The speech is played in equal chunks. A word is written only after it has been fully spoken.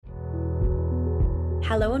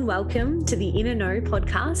Hello and welcome to the Inner Know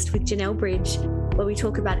podcast with Janelle Bridge, where we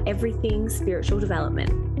talk about everything spiritual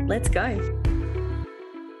development. Let's go.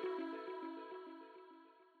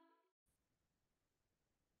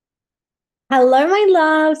 Hello, my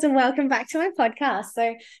loves, and welcome back to my podcast.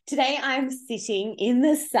 So today I'm sitting in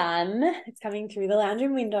the sun. It's coming through the lounge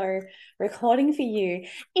room window, recording for you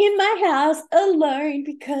in my house alone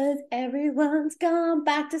because everyone's gone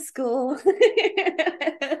back to school.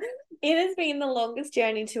 It has been the longest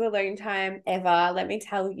journey to alone time ever, let me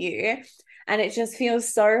tell you. And it just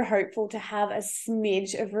feels so hopeful to have a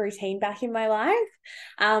smidge of routine back in my life.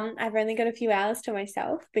 I've only got a few hours to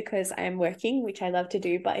myself because I am working, which I love to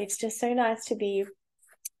do, but it's just so nice to be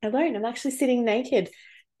alone. I'm actually sitting naked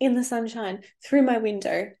in the sunshine through my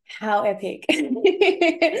window. How epic.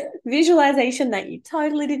 Visualization that you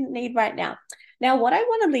totally didn't need right now. Now, what I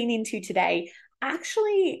want to lean into today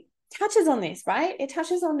actually touches on this, right? It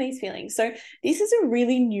touches on these feelings. So this is a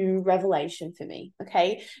really new revelation for me,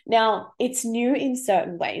 okay? Now, it's new in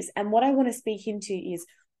certain ways. And what I want to speak into is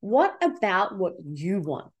what about what you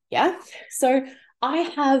want? Yeah. So I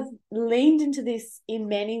have leaned into this in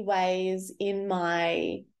many ways in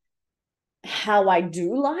my how I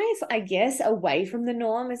do life, I guess, away from the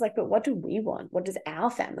norm is like, but what do we want? What does our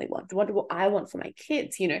family want? What do I want for my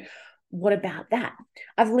kids? What about that?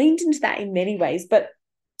 I've leaned into that in many ways, but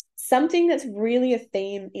something that's really a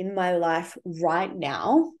theme in my life right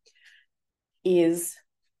now is,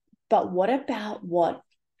 but what about what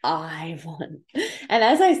I want? And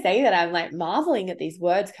as I say that, I'm like marveling at these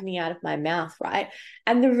words coming out of my mouth, right?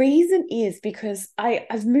 And the reason is because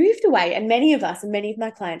I've moved away, and many of us and many of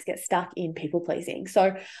my clients get stuck in people pleasing.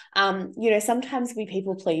 So, sometimes we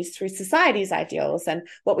people please through society's ideals and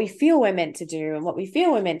what we feel we're meant to do and what we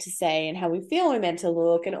feel we're meant to say and how we feel we're meant to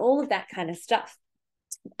look and all of that kind of stuff.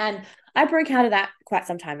 And I broke out of that quite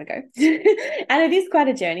some time ago. And it is quite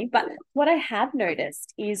a journey. But what I have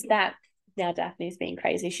noticed is that now Daphne's being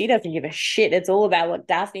crazy. She doesn't give a shit. It's all about what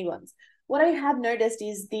Daphne wants. What I have noticed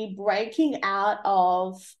is the breaking out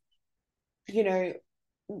of,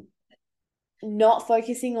 not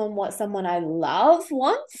focusing on what someone I love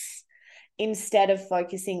wants instead of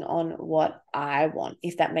focusing on what I want,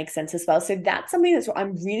 if that makes sense as well. So that's something that's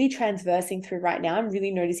I'm really transversing through right now. I'm really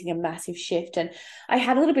noticing a massive shift. And I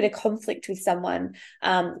had a little bit of conflict with someone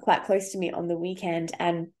quite close to me on the weekend,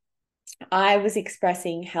 and I was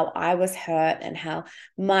expressing how I was hurt and how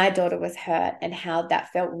my daughter was hurt and how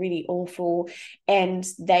that felt really awful. And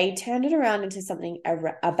they turned it around into something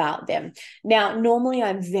about them. Now, normally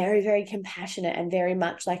I'm very, very compassionate and very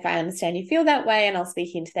much like, I understand you feel that way, and I'll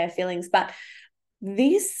speak into their feelings. But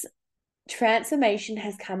this transformation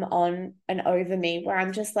has come on and over me where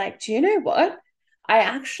I'm just like, do you know what? I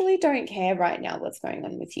actually don't care right now what's going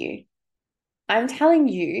on with you. I'm telling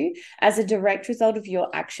you, as a direct result of your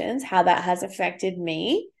actions, how that has affected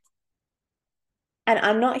me. And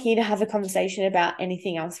I'm not here to have a conversation about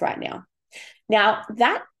anything else right now. Now,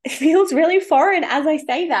 that feels really foreign as I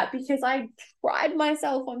say that, because I pride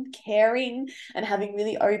myself on caring and having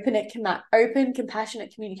really open,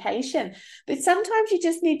 compassionate communication. But sometimes you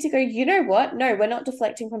just need to go, you know what? No, we're not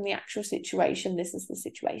deflecting from the actual situation. This is the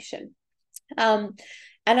situation. And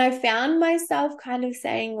I found myself kind of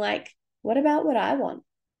saying, like, what about what I want?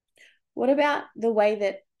 What about the way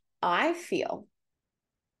that I feel?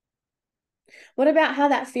 What about how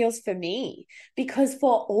that feels for me? Because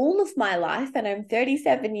for all of my life, and I'm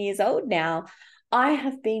 37 years old now, I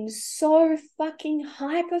have been so fucking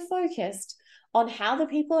hyper focused on how the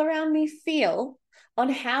people around me feel, on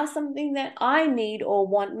how something that I need or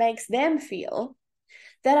want makes them feel,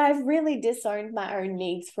 that I've really disowned my own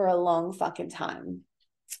needs for a long fucking time.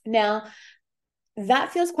 Now,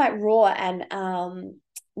 that feels quite raw and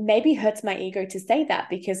maybe hurts my ego to say that,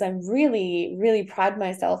 because I'm really, really pride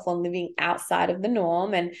myself on living outside of the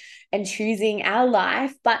norm and choosing our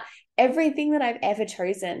life. But everything that I've ever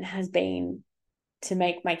chosen has been to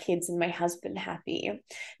make my kids and my husband happy.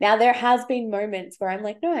 Now, there has been moments where I'm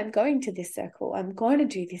like, no, I'm going to this circle. I'm going to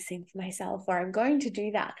do this thing for myself, or I'm going to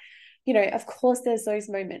do that. Of course there's those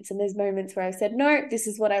moments, and there's moments where I've said, no, this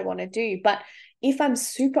is what I want to do. But if I'm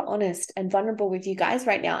super honest and vulnerable with you guys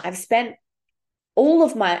right now, I've spent all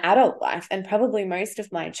of my adult life and probably most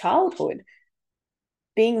of my childhood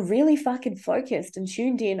being really fucking focused and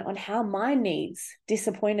tuned in on how my needs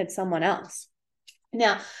disappointed someone else.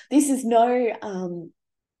 Now, this is no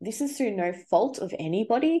this is through no fault of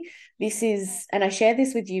anybody. This is, and I share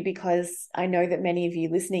this with you because I know that many of you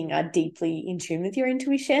listening are deeply in tune with your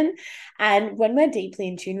intuition. And when we're deeply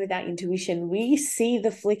in tune with our intuition, we see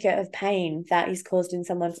the flicker of pain that is caused in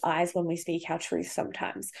someone's eyes when we speak our truth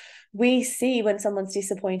sometimes. We see when someone's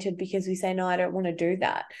disappointed because we say, no, I don't want to do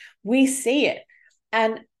that. We see it.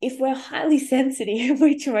 And if we're highly sensitive,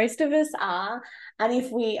 which most of us are, and if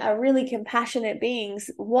we are really compassionate beings,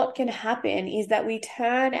 what can happen is that we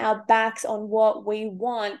turn our backs on what we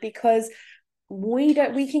want because we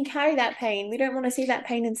can carry that pain. We don't want to see that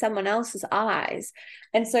pain in someone else's eyes.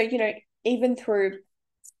 And so, even through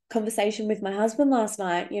conversation with my husband last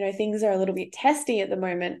night, things are a little bit testy at the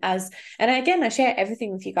moment and again, I share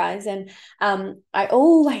everything with you guys, and I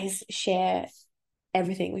always share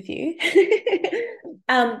everything with you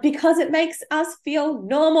because it makes us feel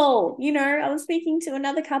normal. I was speaking to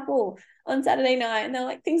another couple on Saturday night and they're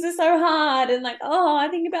like, things are so hard, and like, oh, I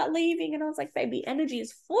think about leaving, and I was like, baby, energy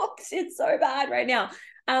is fucked, it's so bad right now.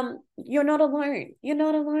 You're not alone. You're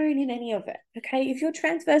not alone in any of it. Okay, if you're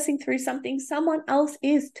transversing through something, someone else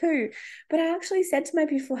is too. But I actually said to my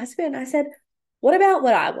beautiful husband, I said, what about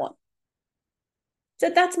what I want?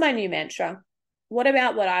 So that's my new mantra. What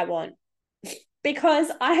about what I want? Because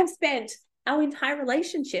I have spent our entire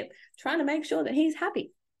relationship trying to make sure that he's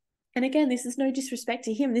happy. And again, this is no disrespect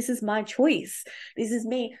to him. This is my choice. This is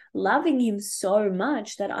me loving him so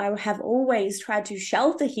much that I have always tried to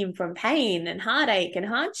shelter him from pain and heartache and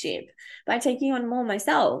hardship by taking on more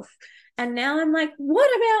myself. And now I'm like, what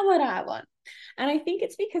about what I want? And I think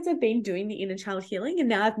it's because I've been doing the inner child healing, and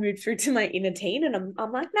now I've moved through to my inner teen, and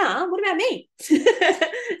I'm like, nah, what about me?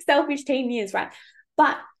 Selfish teen years, right?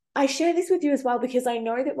 But I share this with you as well because I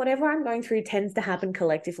know that whatever I'm going through tends to happen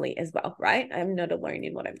collectively as well, right? I'm not alone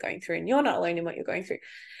in what I'm going through, and you're not alone in what you're going through.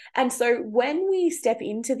 And so when we step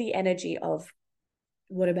into the energy of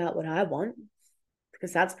what about what I want,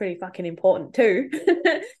 because that's pretty fucking important too,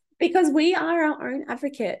 because we are our own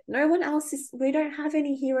advocate. No one else is, we don't have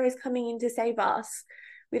any heroes coming in to save us.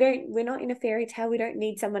 We're not in a fairy tale. We don't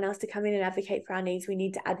need someone else to come in and advocate for our needs. We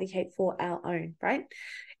need to advocate for our own, right?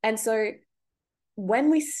 And so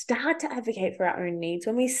when we start to advocate for our own needs,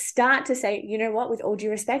 when we start to say, you know what, with all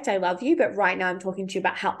due respect, I love you, but right now I'm talking to you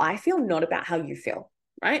about how I feel, not about how you feel,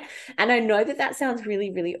 right? And I know that that sounds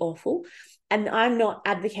really, really awful. And I'm not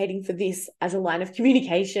advocating for this as a line of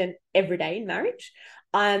communication every day in marriage.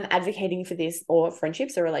 I'm advocating for this, or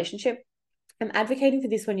friendships or relationship. I'm advocating for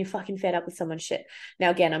this when you're fucking fed up with someone's shit.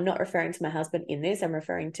 Now, again, I'm not referring to my husband in this. I'm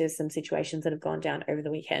referring to some situations that have gone down over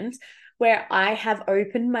the weekend where I have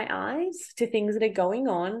opened my eyes to things that are going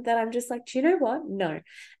on that I'm just like, do you know what? No.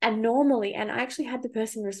 And normally, and I actually had the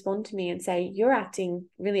person respond to me and say, you're acting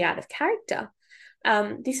really out of character.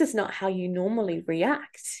 This is not how you normally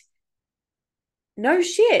react. No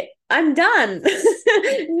shit, I'm done.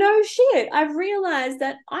 No shit. I've realized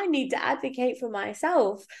that I need to advocate for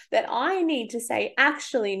myself, that I need to say,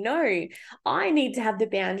 actually, no, I need to have the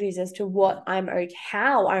boundaries as to what I'm okay,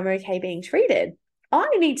 how I'm okay being treated. I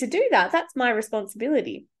need to do that. That's my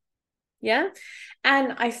responsibility. Yeah.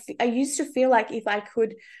 And I used to feel like if I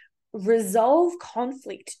could resolve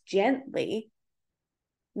conflict gently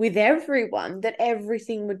with everyone, that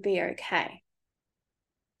everything would be okay.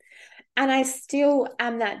 And I still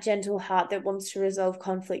am that gentle heart that wants to resolve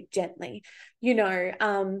conflict gently,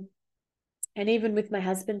 and even with my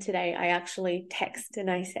husband today, I actually texted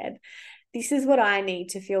and I said, this is what I need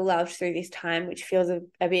to feel loved through this time, which feels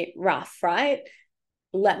a bit rough, right?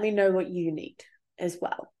 Let me know what you need as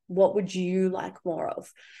well. What would you like more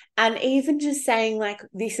of? And even just saying like,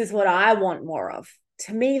 this is what I want more of.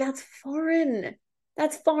 To me, that's foreign.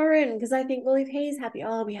 That's foreign because I think, well, if he's happy,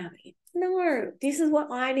 I'll be happy. No, this is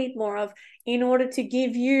what I need more of in order to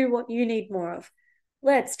give you what you need more of.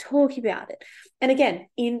 Let's talk about it. And again,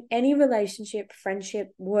 in any relationship, friendship,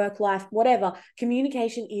 work life, whatever,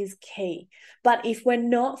 communication is key. But if we're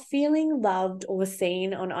not feeling loved or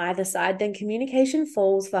seen on either side, then communication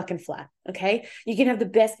falls fucking flat. Okay. You can have the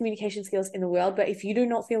best communication skills in the world, but if you do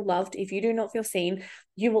not feel loved, if you do not feel seen,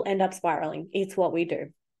 you will end up spiraling. It's what we do.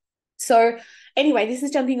 So, anyway, this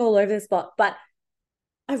is jumping all over the spot, but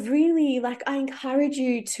I encourage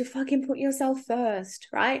you to fucking put yourself first,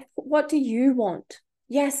 right? What do you want?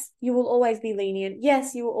 Yes, you will always be lenient.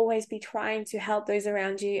 Yes, you will always be trying to help those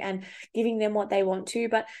around you and giving them what they want to,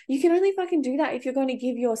 but you can only fucking do that if you're going to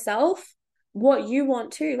give yourself what you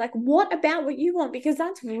want to. Like, what about what you want? Because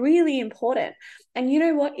that's really important. And you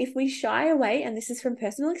know what? If we shy away, and this is from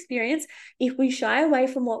personal experience, if we shy away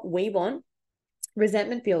from what we want,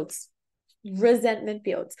 resentment builds.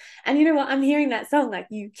 And you know what? I'm hearing that song like,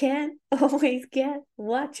 you can't always get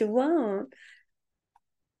what you want.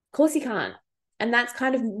 Of course you can't. And that's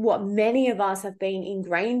kind of what many of us have been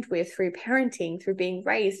ingrained with through parenting, through being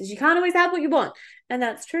raised, is you can't always have what you want. And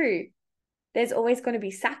that's true. There's always going to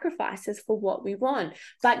be sacrifices for what we want,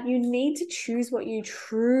 but you need to choose what you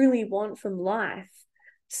truly want from life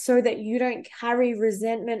so that you don't carry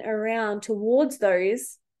resentment around towards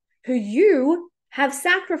those who you have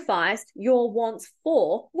sacrificed your wants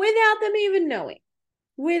for without them even knowing.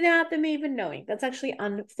 Without them even knowing. That's actually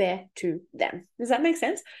unfair to them. Does that make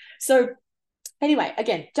sense? So anyway,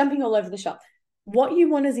 again, jumping all over the shop. What you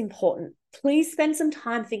want is important. Please spend some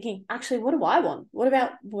time thinking, actually, what do I want? What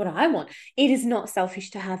about what I want? It is not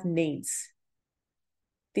selfish to have needs.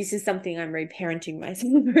 This is something I'm reparenting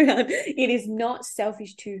myself around. It is not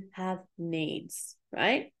selfish to have needs,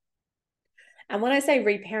 right? And when I say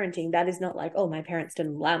reparenting, that is not like, oh, my parents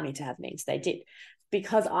didn't allow me to have needs. They did.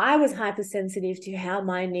 Because I was hypersensitive to how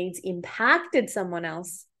my needs impacted someone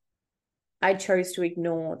else, I chose to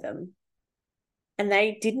ignore them. And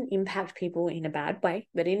they didn't impact people in a bad way.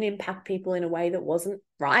 They didn't impact people in a way that wasn't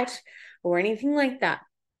right or anything like that.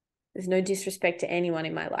 There's no disrespect to anyone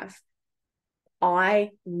in my life.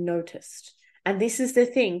 I noticed. And this is the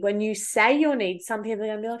thing. When you say your needs, some people are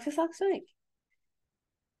going to be like, for fuck's sake.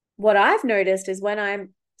 What I've noticed is when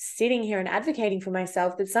I'm sitting here and advocating for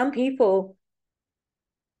myself, that some people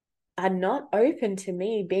are not open to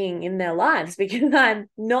me being in their lives because I'm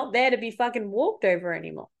not there to be fucking walked over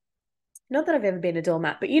anymore. Not that I've ever been a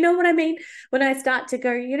doormat, but you know what I mean? When I start to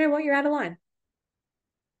go, you know what, you're out of line.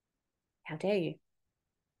 How dare you?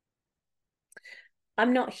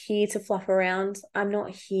 I'm not here to fluff around. I'm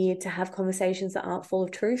not here to have conversations that aren't full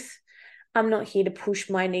of truth. I'm not here to push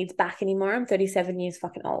my needs back anymore. I'm 37 years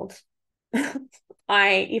fucking old.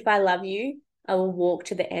 If I love you, I will walk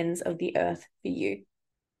to the ends of the earth for you.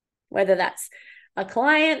 Whether that's a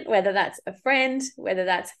client, whether that's a friend, whether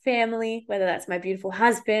that's family, whether that's my beautiful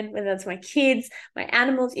husband, whether that's my kids, my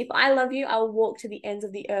animals. If I love you, I will walk to the ends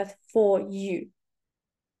of the earth for you.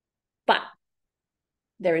 But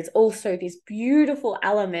there is also this beautiful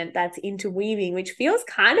element that's interweaving, which feels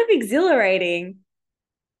kind of exhilarating,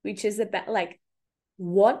 which is about like,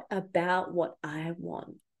 what about what I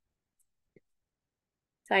want?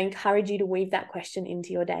 So I encourage you to weave that question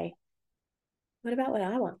into your day. What about what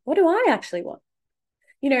I want? What do I actually want?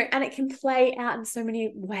 You know, and it can play out in so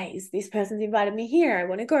many ways. This person's invited me here. I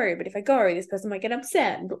want to go, but if I go, this person might get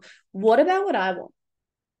upset. What about what I want?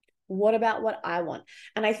 What about what I want?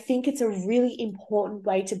 And I think it's a really important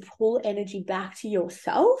way to pull energy back to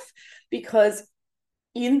yourself, because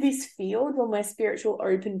in this field, when we're spiritual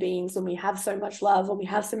open beings, when we have so much love, when we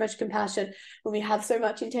have so much compassion, when we have so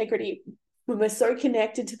much integrity, when we're so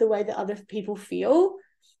connected to the way that other people feel,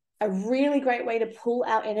 a really great way to pull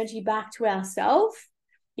our energy back to ourselves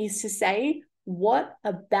is to say, what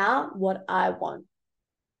about what I want?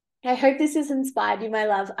 I hope this has inspired you, my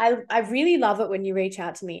love. I really love it when you reach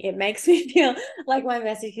out to me. It makes me feel like my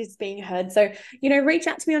message is being heard. So, reach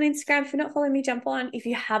out to me on Instagram. If you're not following me, jump on. If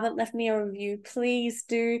you haven't left me a review, please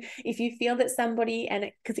do. If you feel that somebody,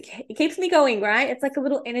 and because it keeps me going, right? It's like a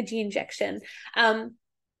little energy injection.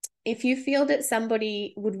 If you feel that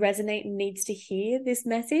somebody would resonate and needs to hear this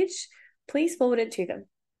message, please forward it to them.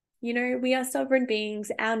 We are sovereign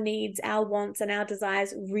beings. Our needs, our wants, and our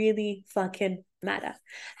desires really fucking matter.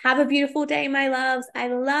 Have a beautiful day, my loves. I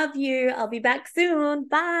love you. I'll be back soon.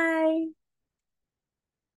 Bye.